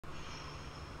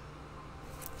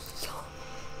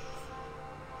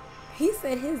He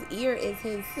said his ear is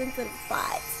his sensitive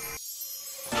spot.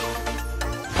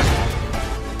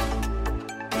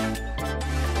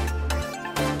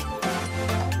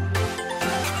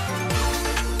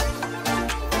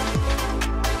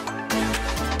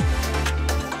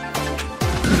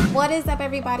 What is up,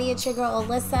 everybody? It's your girl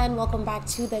Alyssa and welcome back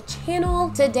to the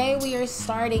channel. Today we are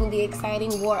starting the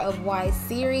exciting War of Y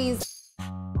series.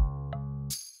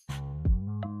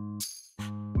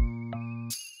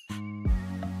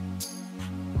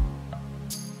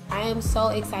 I am so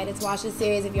excited to watch this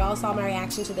series. If y'all saw my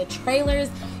reaction to the trailers,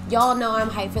 y'all know I'm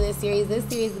hyped for this series. This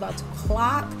series is about to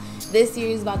clock. This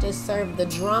series is about to serve the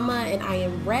drama and I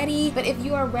am ready. But if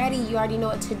you are ready, you already know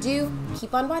what to do.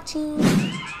 Keep on watching.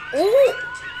 Ooh.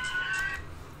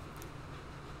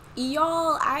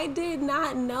 Y'all, I did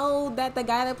not know that the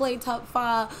guy that played Top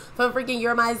 5 from freaking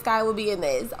You're My Sky would be in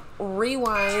this.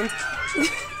 Rewind.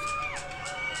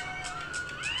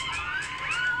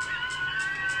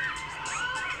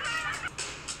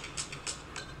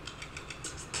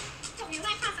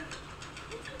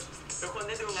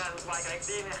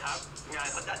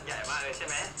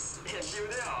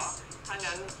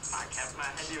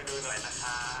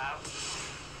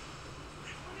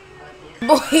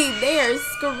 Boy, they are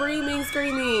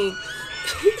screaming.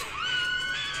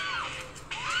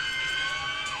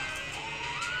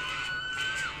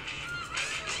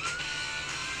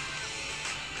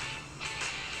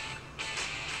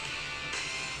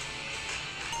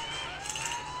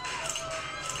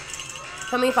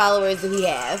 How many followers do he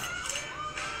have?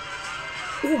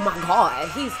 Oh my god,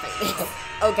 he's famous.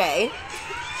 Okay.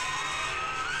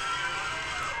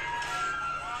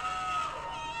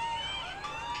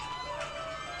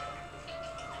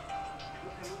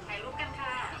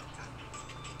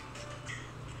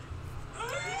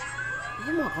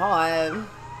 Oh my god.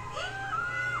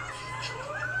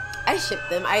 I ship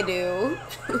them, I do.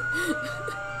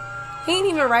 He ain't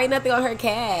even write nothing on her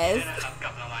cast.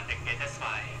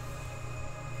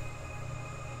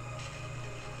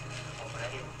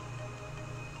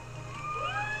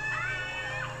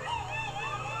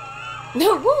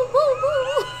 No, woo.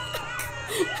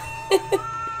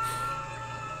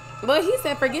 But he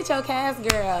said, forget your cast,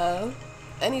 girl.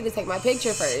 I need to take my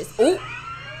picture first. Ooh.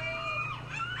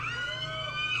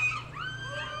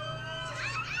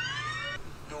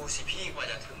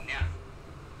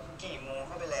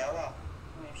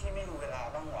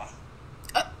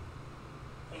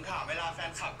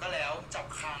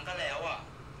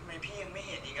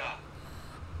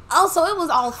 Oh, so it was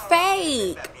all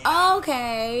fake.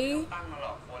 Okay.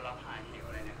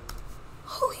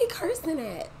 Who he cursing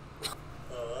at?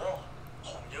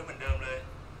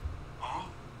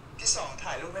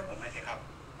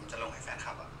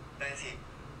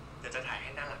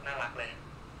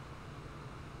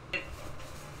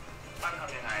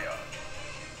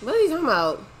 What are you talking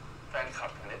about?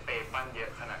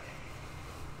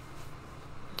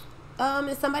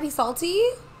 Is somebody salty?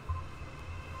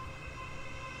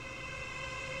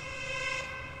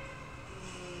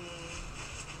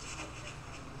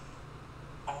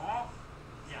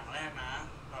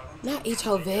 Not eat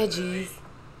your veggies.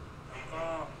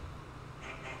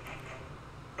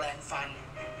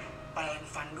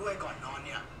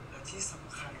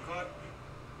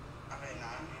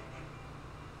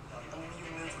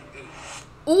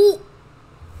 Ooh.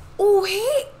 Ooh,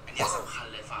 he.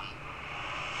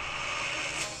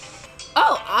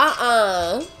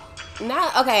 Oh,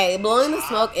 Not okay. Blowing the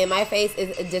smoke in my face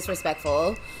is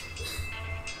disrespectful.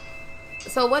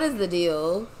 So what is the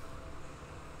deal?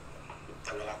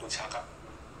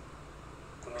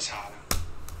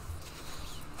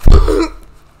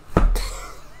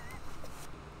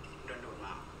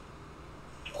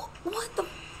 What the?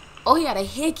 Oh, he had a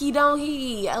hickey, don't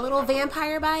he? A little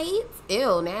vampire bite?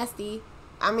 Ew, nasty.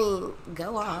 I mean,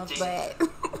 go off, but.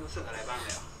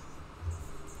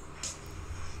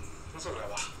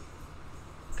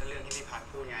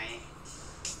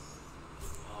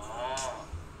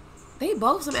 They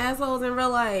both some assholes in real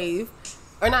life.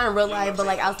 Or not in real life, but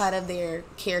like outside of their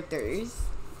characters.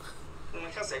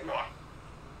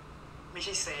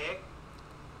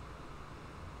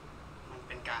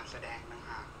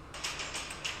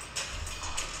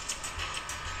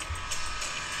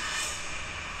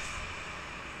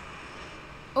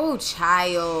 Oh,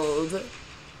 child.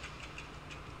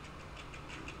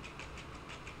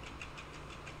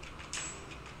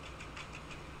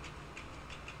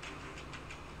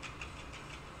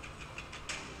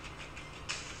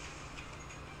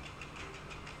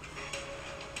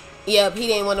 Yep, he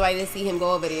didn't want nobody to see him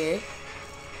go over there.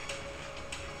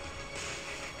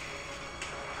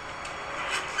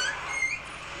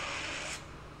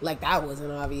 Like that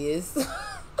wasn't obvious.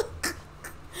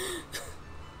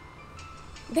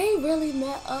 They really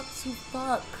met up to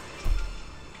fuck.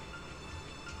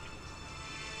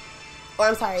 Or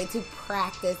I'm sorry, to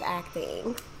practice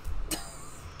acting.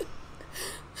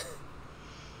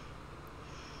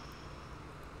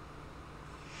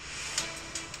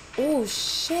 Oh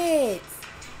shit.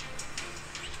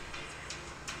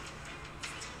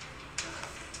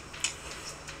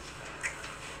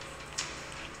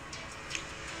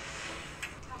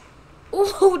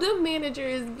 Oh, the manager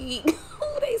is being.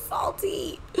 Oh, they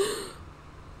salty.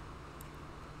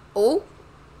 Oh.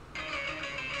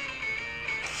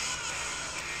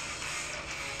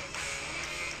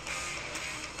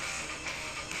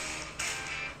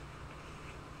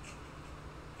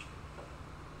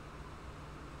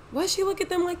 Why she look at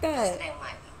them like that?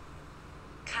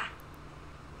 ค่ะ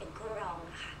เป็นผู้ร้อง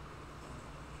นะคะ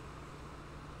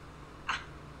อ่ะ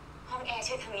ห้องแอร์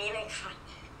ช่วยทางนี้เลยค่ะ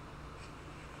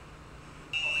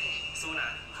โอเคสู้นะ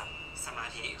ครับสมา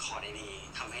ธิขอดี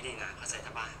ๆทำให้ดีนะเข้าใจแ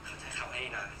ต่บ้านเข้าใจคำให้ดี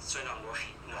นะช่วยน้องด้วย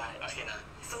ได้โอเคนะ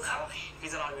สู้ครับพี่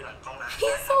จะรออยู่หลังกล้องนะ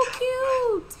He's so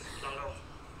cute. ลองดู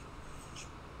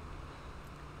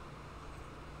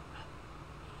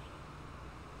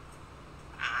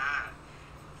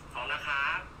พร้อมนะครั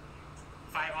บ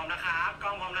ไฟพร้อมนะครับกล้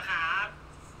องพร้อมนะครับ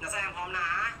นักแสดงพร้อมนะ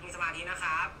มีสมาธินะค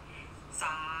รับ3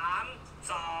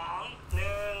 2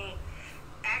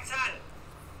 1แอคชั่น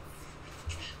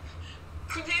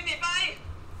คุณทีมหนีไป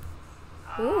ค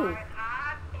รั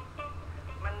บ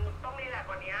มันต้องรีแลกซ์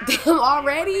กว่านี้ Damn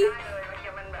already?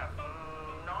 มันแบบ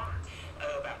เนาะ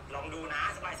แบบลองดูนะ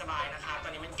สบายๆนะครับตอ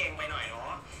นนี้มันเก่งไปหน่อยเนา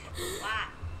ะว่า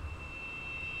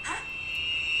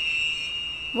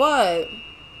What?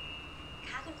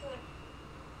 ค่ะคุณ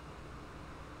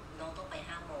น้องต้องไป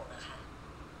5 โมงนะคะ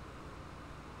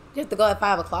You have to go at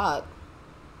 5 o'clock.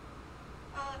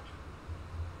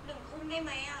 1 ทุ่มได้ไห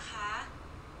มอะคะ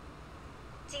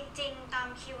จริงๆตาม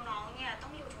คิวน้องเนี่ยต้อ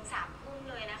งอยู่ถึง3 ทุ่ม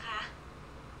เลยนะคะ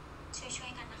ช่ว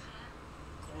ยกันนะคะ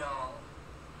คุณน้อง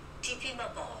ที่พี่มา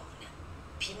บอกเนี่ย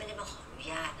พี่ไม่ได้มาขออนุ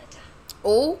ญาตนะจ๊ะ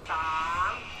Oh.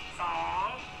 3 2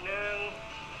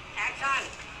 1แอคชั่น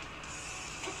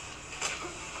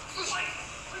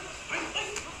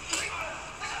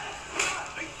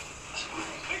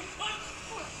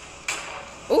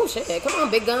Oh shit, come on,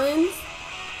 big guns.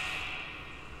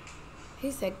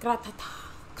 He said gratata,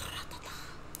 gratata.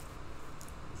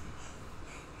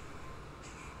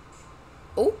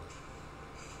 Oh.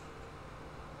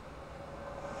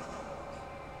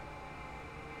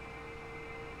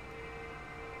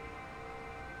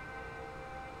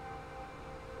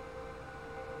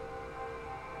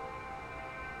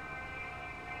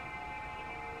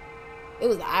 It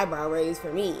was an eyebrow raise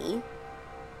for me.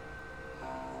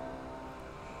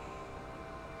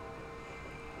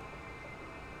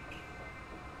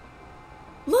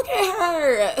 Look at her.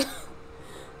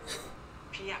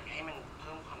 พี่อยากให้มันเ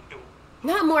พิ่มความดุ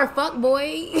Not more fuck boy.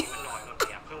 มันน้อยมัน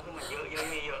เพิ่มขึ้นมาเยอะ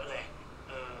เลย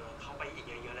เข้าไปอีกเ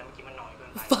ยอะๆแล้วเมื่อกี้มันน้อยเกิน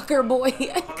ไป Fucker boy.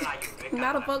 เพราะเวลาอยู่ด้วยกัน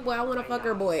Not a fuck boy. I want a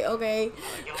fucker boy. Okay.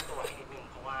 ย่อตัวให้นิดนึง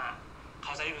เพราะว่าเข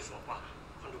าจะได้รู้สึกว่า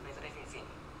คนดูไม่จะได้ฟิน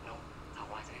ๆเนาะเขา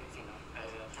ว่าจะได้ฟินๆเนาะ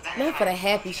Not for the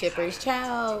happy shippers,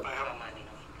 child. ประมาณนี้เ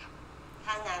นาะ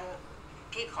ถ้างั้น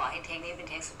พี่ขอให้เทคนี้เป็น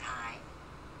เทคสุดท้าย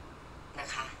นะ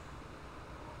คะ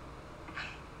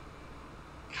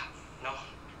ครับเนาะ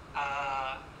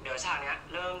เดี๋ยวฉากเนี้ย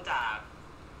เริ่มจาก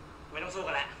ไม่ต้องสู้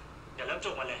กันแล้วเดี๋ยวเริ่ม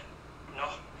จุกมันเลยเนา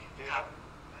ะครับ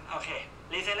โอเค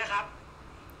รีเซ็ตนะครับ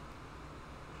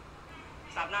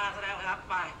สับหน้าแสดงครับ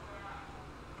ไป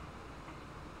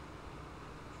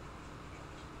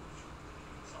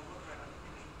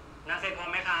นักเซ็ตพร้อม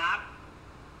ไหมครับ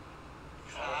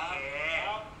โอเค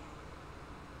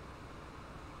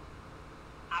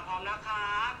พร้อมนะค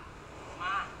รับม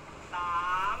า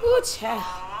3 Ooh,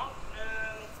 child. 2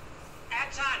 1แอค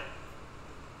ชั่น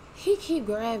He keep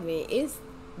grabbing. It's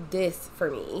this for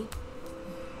me.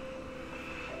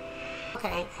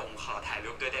 Okay. ผมขอถ่าย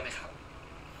รูปด้วยได้ไหมครับ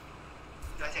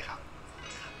ได้ใช่ครับ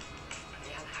อัน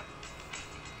นี้นะครับ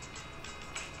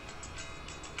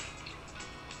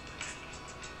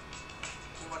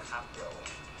พี่มดครับเดี๋ยว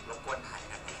รบกวนถ่าย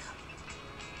กันได้ไหมครับ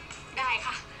ได้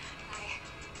ค่ะได้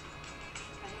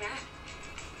นะ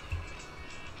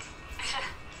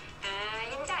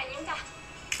ยิ้มจ้ะยิ้ม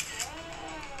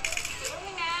เล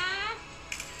ยนะ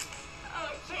โอ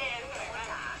เคสวยมาก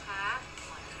จ๋าคะ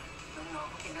น้องๆ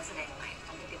เขาเป็นนักแสดงใหม่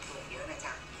ต้องไปเตรียมตัวเยอะนะ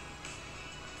จ๊ะ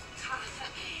ค่ะ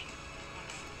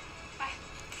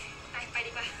ไป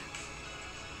ดีกว่า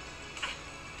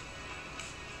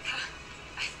ค่ะ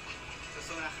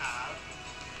สู้ๆนะครับ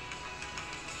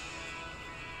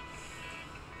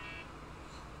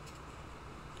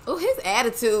Oh, his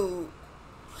attitude.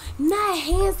 Not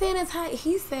hand sanitizer.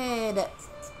 He said,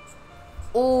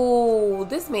 oh,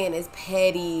 this man is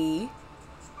petty.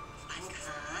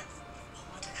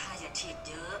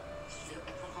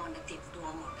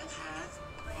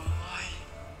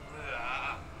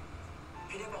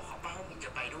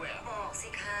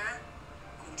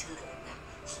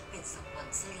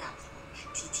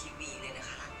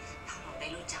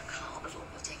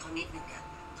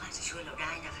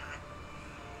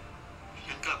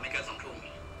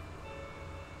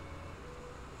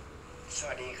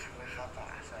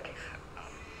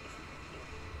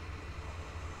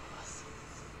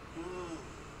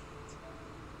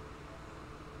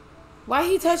 Why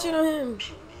he touching on him?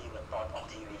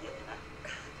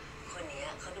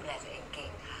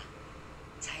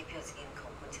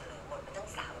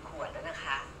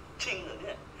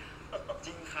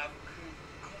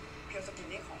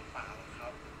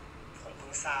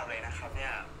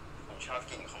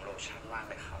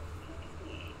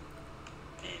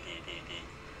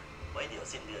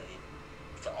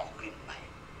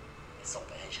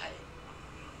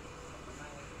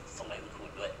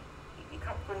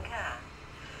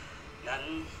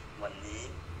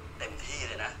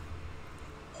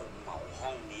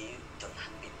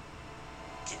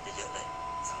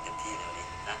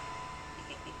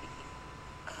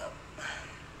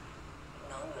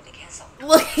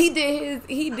 Look, he did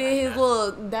his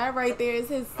look. That right there is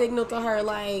his signal to her,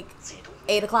 like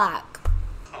 8 o'clock.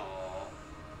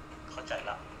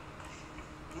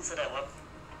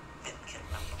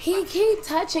 He keep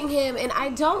touching him, and I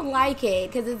don't like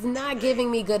it because it's not giving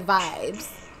me good vibes.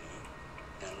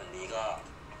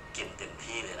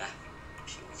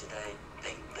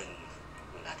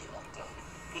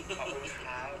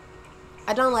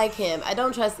 I don't like him. I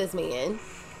don't trust this man.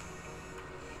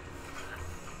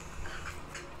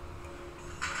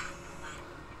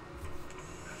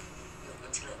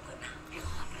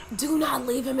 Do not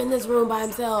leave him in this room by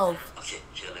himself.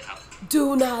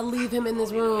 Do not leave him in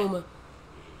this room.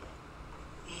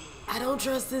 I don't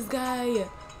trust this guy.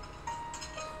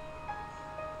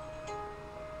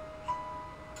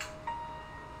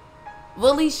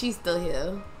 Well, at least she's still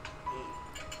here.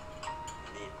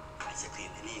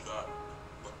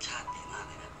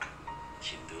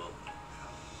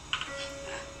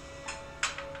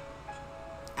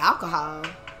 Alcohol.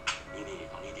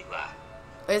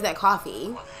 Or is that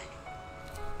coffee?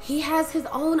 He has his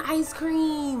own ice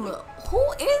cream.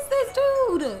 Who is this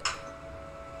dude?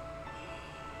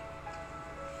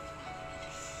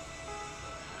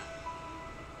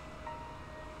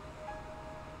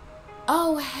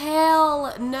 Oh,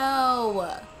 hell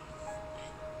no.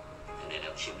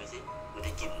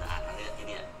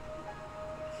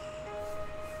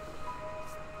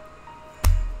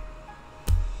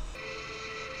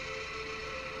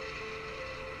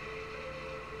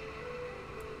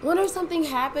 Wonder if something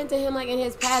happened to him like in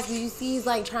his past. You see he's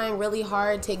like trying really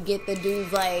hard to get the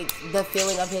dude's like the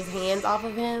feeling of his hands off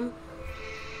of him.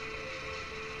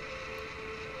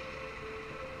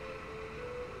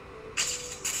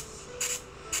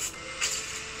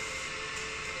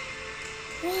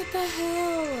 What the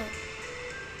hell?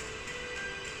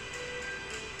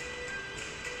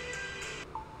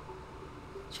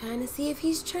 Trying to see if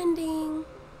he's trending.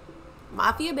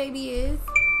 Mafia baby is.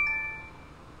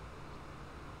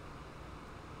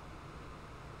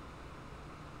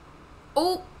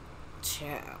 Oh,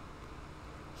 child.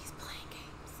 He's playing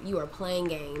games. You are playing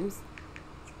games.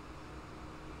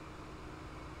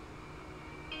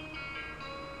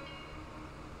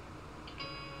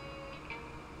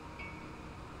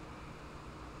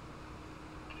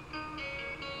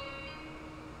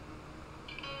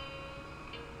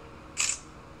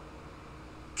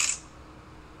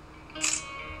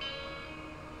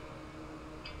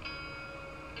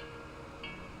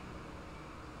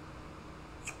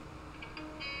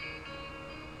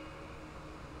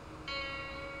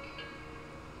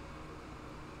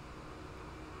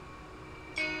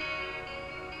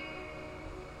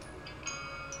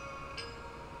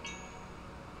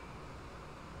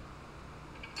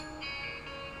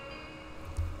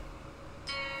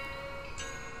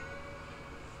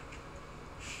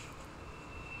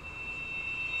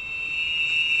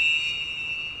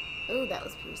 Oh, that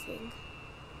was piercing.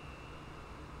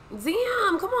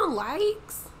 Damn, come on,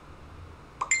 likes.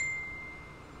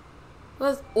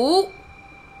 Let's, ooh.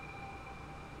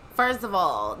 First of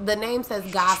all, the name says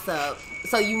gossip,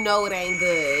 so you know it ain't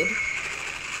good.